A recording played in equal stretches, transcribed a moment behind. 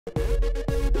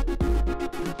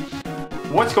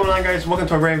What's going on, guys? Welcome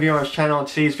to a brand new video on this channel. In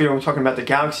today's video, I'm talking about the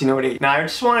Galaxy Note 8. Now, I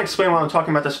just want to explain why I'm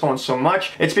talking about this phone so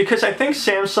much. It's because I think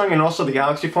Samsung and also the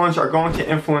Galaxy phones are going to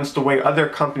influence the way other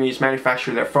companies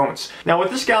manufacture their phones. Now,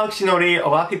 with this Galaxy Note 8, a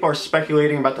lot of people are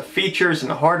speculating about the features and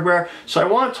the hardware, so I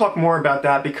want to talk more about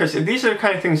that because these are the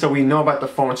kind of things that we know about the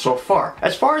phone so far.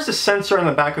 As far as the sensor on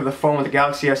the back of the phone with the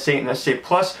Galaxy S8 and S8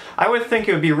 Plus, I would think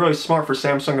it would be really smart for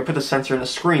Samsung to put the sensor in the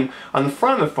screen on the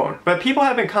front of the phone. But people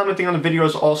have been commenting on the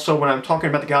videos also when I'm talking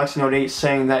about the Galaxy Note 8,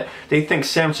 saying that they think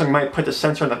Samsung might put the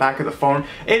sensor on the back of the phone.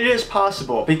 It is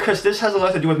possible because this has a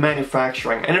lot to do with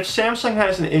manufacturing, and if Samsung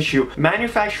has an issue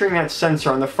manufacturing that sensor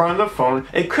on the front of the phone,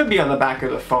 it could be on the back of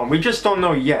the phone. We just don't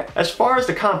know yet. As far as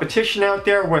the competition out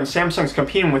there, when Samsung's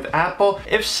competing with Apple,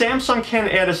 if Samsung can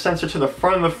add a sensor to the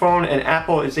front of the phone and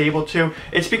Apple is able to,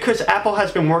 it's because Apple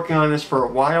has been working on this for a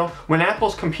while. When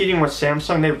Apple's competing with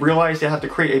Samsung, they realize they have to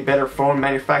create a better phone,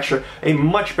 manufacture a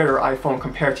much better iPhone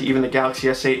compared to even the Galaxy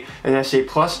S8 and S8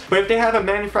 Plus. But if they have a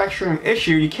manufacturing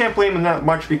issue, you can't blame them that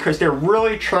much because they're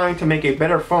really trying to make a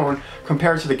better phone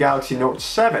compared to the Galaxy Note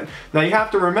 7. Now, you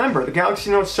have to remember, the Galaxy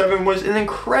Note 7 was an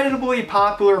incredibly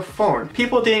popular phone.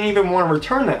 People didn't even want to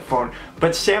return that phone,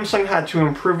 but Samsung had to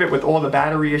improve it with all the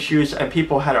battery issues, and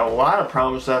people had a lot of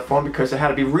problems with that phone because it had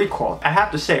to be recalled. I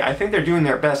have to say, I think they're doing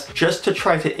their best just to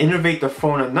try to innovate the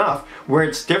phone enough where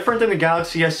it's different than the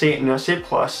Galaxy S8 and S8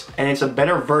 Plus, and it's a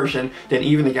better version than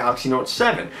even the Galaxy Note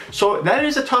 7. So that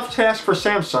is a tough task for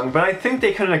Samsung, but I think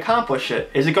they can accomplish it.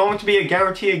 Is it going to be a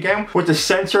guarantee again with the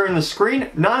sensor and the screen?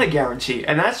 Not a guarantee,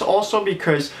 and that's also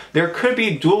because there could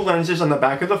be dual lenses on the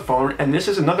back of the phone, and this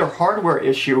is another hardware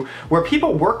issue where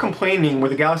people were complaining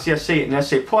with the Galaxy S8 and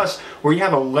S8 Plus, where you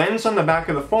have a lens on the back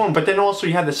of the phone, but then also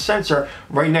you have the sensor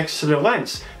right next to the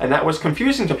lens, and that was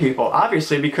confusing to people,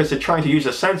 obviously, because they're trying to use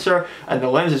a sensor and the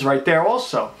lens is right there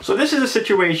also. So this is a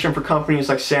situation for companies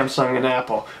like Samsung and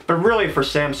Apple, but really for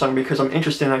Samsung, because I'm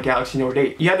interested in that Galaxy Note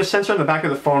 8. You have the sensor on the back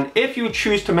of the phone if you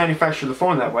choose to manufacture the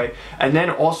phone that way, and then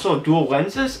also dual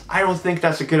lenses. I don't think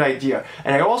that's a good idea,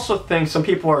 and I also think some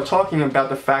people are talking about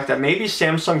the fact that maybe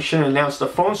Samsung shouldn't announce the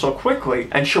phone so quickly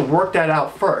and should work that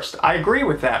out first. I agree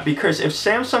with that, because if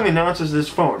Samsung announces this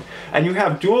phone and you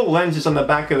have dual lenses on the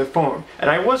back of the phone, and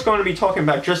I was going to be talking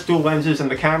about just dual lenses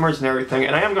and the cameras and everything,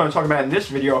 and I am going to talk about it in this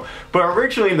video, but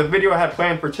originally the video I had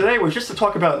planned for today was just to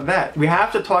talk about that. We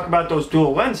have to talk about those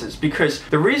dual lenses, because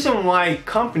the reason why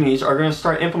companies are going to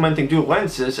start implementing dual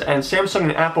lenses, and Samsung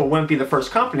and Apple wouldn't be the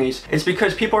first companies, is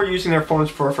because people are using their phones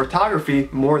for photography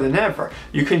more than ever.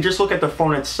 You can just look at the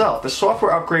phone itself. The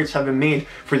software upgrades have been made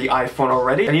for the iPhone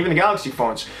already, and even the Galaxy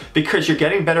phones, because you're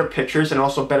getting better pictures and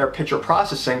also better picture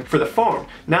processing for the phone.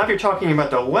 Now, if you're talking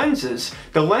about the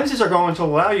lenses are going to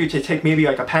allow you to take maybe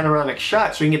like a panoramic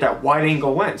shot so you can get that wide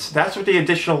angle lens. That's what the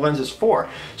additional lens is for.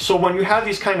 So when you have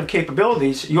these kind of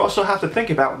capabilities, you also have to think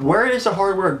about where is the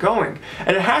hardware going,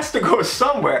 and it has to go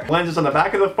somewhere. Lenses on the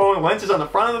back of the phone, lenses on the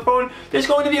front of the phone. There's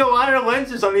going to be a lot of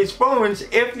lenses on these phones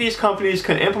if these companies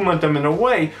can implement them in a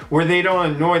way where they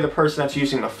don't annoy the person that's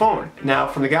using the phone. Now,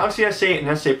 from the Galaxy S8 and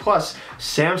S8 Plus,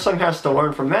 Samsung has to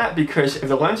learn from that, because if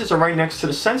the lenses are right next to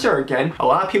the sensor again, a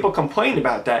lot of people complain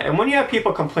about that. And when you have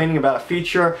people complaining about a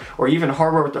feature or even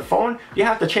hardware with the phone, you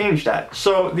have to change that.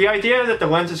 So the idea that the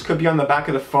lenses could be on the back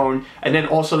of the phone and then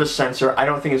also the sensor, I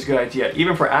don't think is a good idea,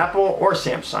 even for Apple or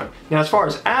Samsung. Now, as far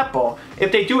as Apple,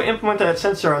 if they do implement that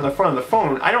sensor on the front of the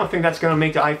phone, I don't think that's going to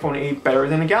make the iPhone 8 better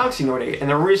than the Galaxy Note 8. And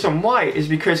the reason why is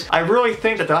because I really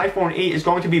think that the iPhone 8 is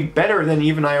going to be better than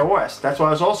even iOS. That's what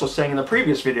I was also saying in the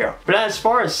previous video. But as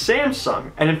far as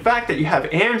Samsung, and in fact that you have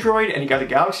Android and you got the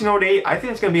Galaxy Note 8, I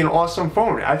think it's going to be an awesome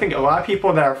phone. I think a lot of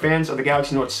people that are fans of the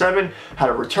Galaxy Note 7 had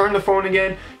to return the phone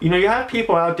again. You know, you have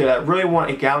people out there that really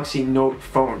want a Galaxy Note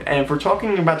phone. And if we're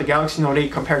talking about the Galaxy Note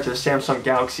 8 compared to the Samsung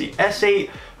Galaxy S8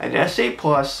 and S8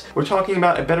 Plus, we're talking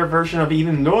about a better version of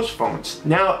even those phones.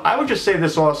 Now, I would just say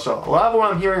this also. A lot of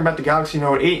what I'm hearing about the Galaxy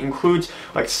Note 8 includes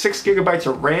like 6 GB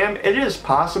of RAM. It is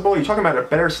possible. You're talking about a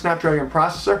better Snapdragon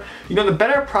processor. You know, the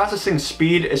better processing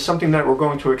speed is something that we're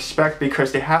going to expect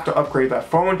because they have to upgrade that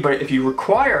phone. But if you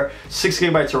require 6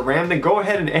 GB of RAM, then go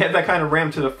ahead and add that kind of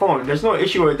RAM to the phone. There's no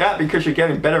issue with that because you're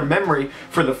getting better memory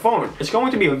for the phone. It's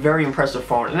going to be a very impressive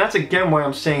phone. And that's again why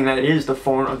I'm saying that it is the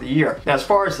phone of the year. Now, as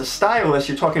far as the stylus,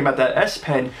 you're talking talking about that S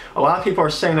Pen, a lot of people are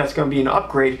saying that's going to be an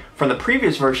upgrade from the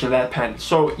previous version of that pen.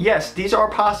 So yes, these are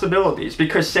possibilities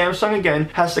because Samsung again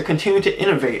has to continue to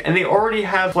innovate, and they already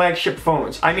have flagship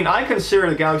phones. I mean, I consider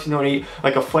the Galaxy Note 8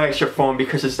 like a flagship phone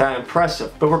because it's that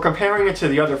impressive, but we're comparing it to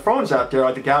the other phones out there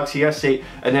like the Galaxy S8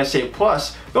 and S8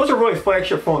 Plus. Those are really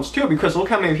flagship phones too, because look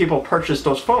how many people purchased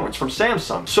those phones from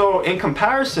Samsung. So in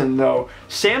comparison though,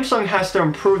 Samsung has to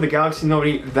improve the Galaxy Note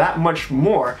 8 that much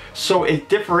more so it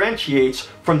differentiates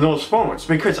from those phones,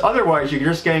 because otherwise you're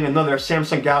just getting another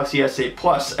Samsung Galaxy S8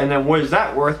 Plus, and then what is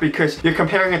that worth? Because you're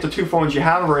comparing it to two phones you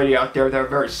have already out there that are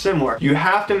very similar. You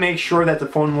have to make sure that the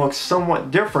phone looks somewhat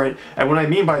different, and what I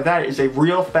mean by that is a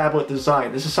real phablet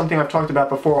design. This is something I've talked about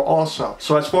before also.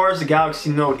 So as far as the Galaxy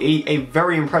Note 8, a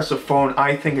very impressive phone.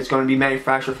 I think it's going to be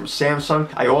manufactured from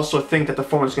Samsung. I also think that the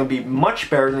phone is going to be much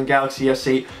better than the Galaxy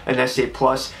S8 and S8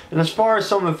 Plus. And as far as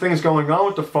some of the things going on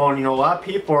with the phone, you know, a lot of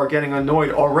people are getting annoyed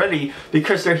already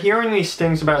because they're hearing these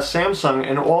things about Samsung,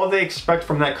 and all they expect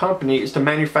from that company is to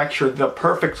manufacture the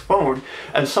perfect phone.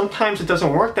 And sometimes it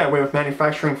doesn't work that way with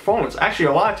manufacturing phones. Actually,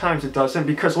 a lot of times it doesn't,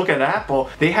 because look at Apple.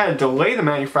 They had to delay the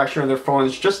manufacturing of their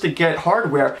phones just to get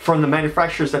hardware from the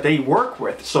manufacturers that they work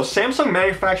with. So Samsung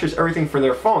manufactures everything for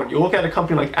their phone. You look at a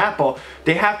company like Apple,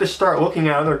 they have to start looking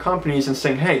at other companies and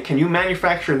saying, hey, can you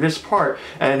manufacture this part?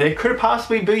 And it could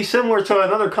possibly be similar to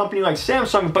another company like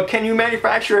Samsung, but can you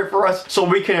manufacture it for us so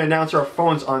we can announce our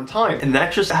phones on time? And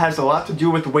that just has a lot to do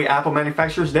with the way Apple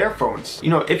manufactures their phones. You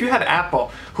know, if you have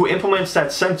Apple who implements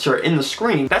that sensor in the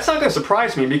screen, that's not going to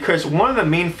surprise me, because one of the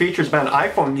main features about an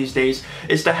iPhone these days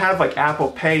is to have like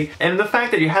Apple Pay, and the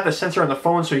fact that you have the sensor on the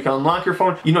phone so you can unlock your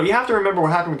phone. You know, you have to remember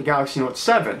what happened with the Galaxy Note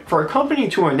 7. For a company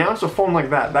to announce a phone like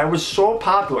that was so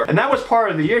popular, and that was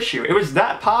part of the issue. It was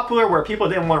that popular where people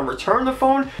didn't want to return the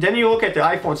phone. Then you look at the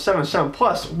iPhone 7 and 7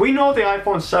 Plus. We know the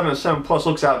iPhone 7 and 7 Plus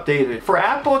looks outdated. For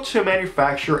Apple to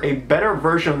manufacture a better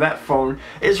version of that phone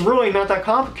is really not that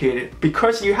complicated,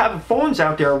 because you have phones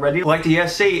out there already like the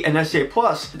S8 and S8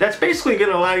 Plus that's basically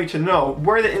going to allow you to know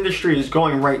where the industry is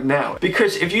going right now.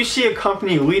 Because if you see a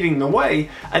company leading the way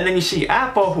and then you see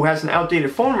Apple who has an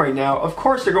outdated phone right now, of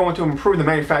course they're going to improve the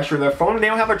manufacture of their phone, and they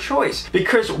don't have a choice,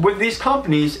 because with these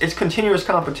companies it's continuous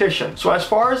competition. So as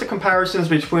far as the comparisons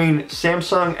between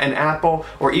Samsung and Apple,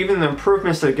 or even the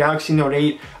improvements to the Galaxy Note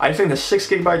 8, I think the 6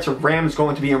 GB of RAM is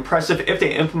going to be impressive if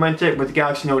they implement it with the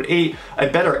Galaxy Note 8. A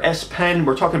better S Pen,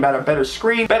 we're talking about a better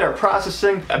screen, better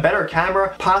processing, a better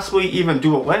camera, possibly even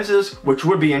dual lenses, which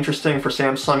would be interesting for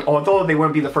Samsung. Although they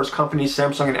wouldn't be the first companies,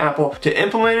 Samsung and Apple, to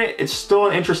implement it, it's still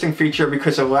an interesting feature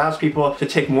because it allows people to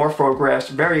take more photographs,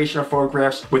 variation of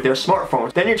photographs with their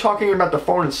smartphones. Then you're talking about the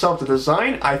phone itself, the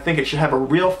design. I think it should have a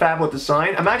real phablet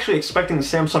design. I'm actually expecting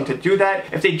Samsung to do that.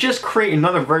 If they just create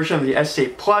another version of the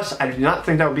S8 Plus, I do not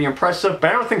think that would be impressive, but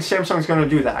I don't think Samsung's going to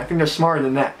do that. I think they're smarter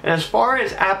than that. And as far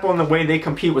as Apple and the way they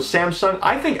compete with Samsung,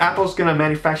 I think Apple's going to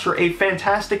manufacture a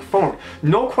fantastic phone.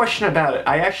 No question about it.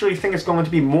 I actually think it's going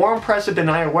to be more impressive than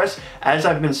iOS, as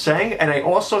I've been saying, and I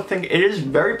also think it is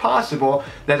very possible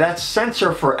that that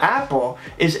sensor for Apple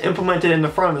is implemented in the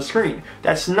front of the screen.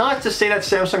 That's not to say that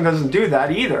Samsung doesn't do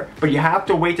that either, but you have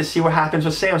to wait to see what happens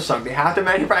with Samsung. They have to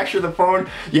manufacture the phone.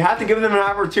 You have to give them an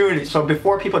opportunity. So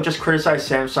before people just criticize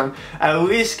Samsung, at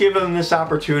least give them this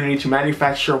opportunity to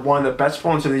manufacture one of the best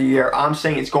phones of the year. I'm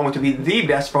saying it's going to be the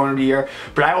best phone of the year,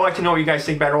 but I would like to know what you guys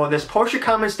think about all of this. Post your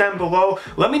comments down below.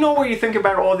 Let me know what you think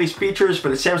about all of these features for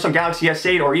the Samsung Galaxy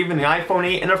S8 or even the iPhone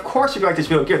 8. And of course, if you like this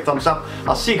video, give it a thumbs up.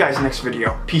 I'll see you guys in the next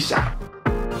video. Peace out.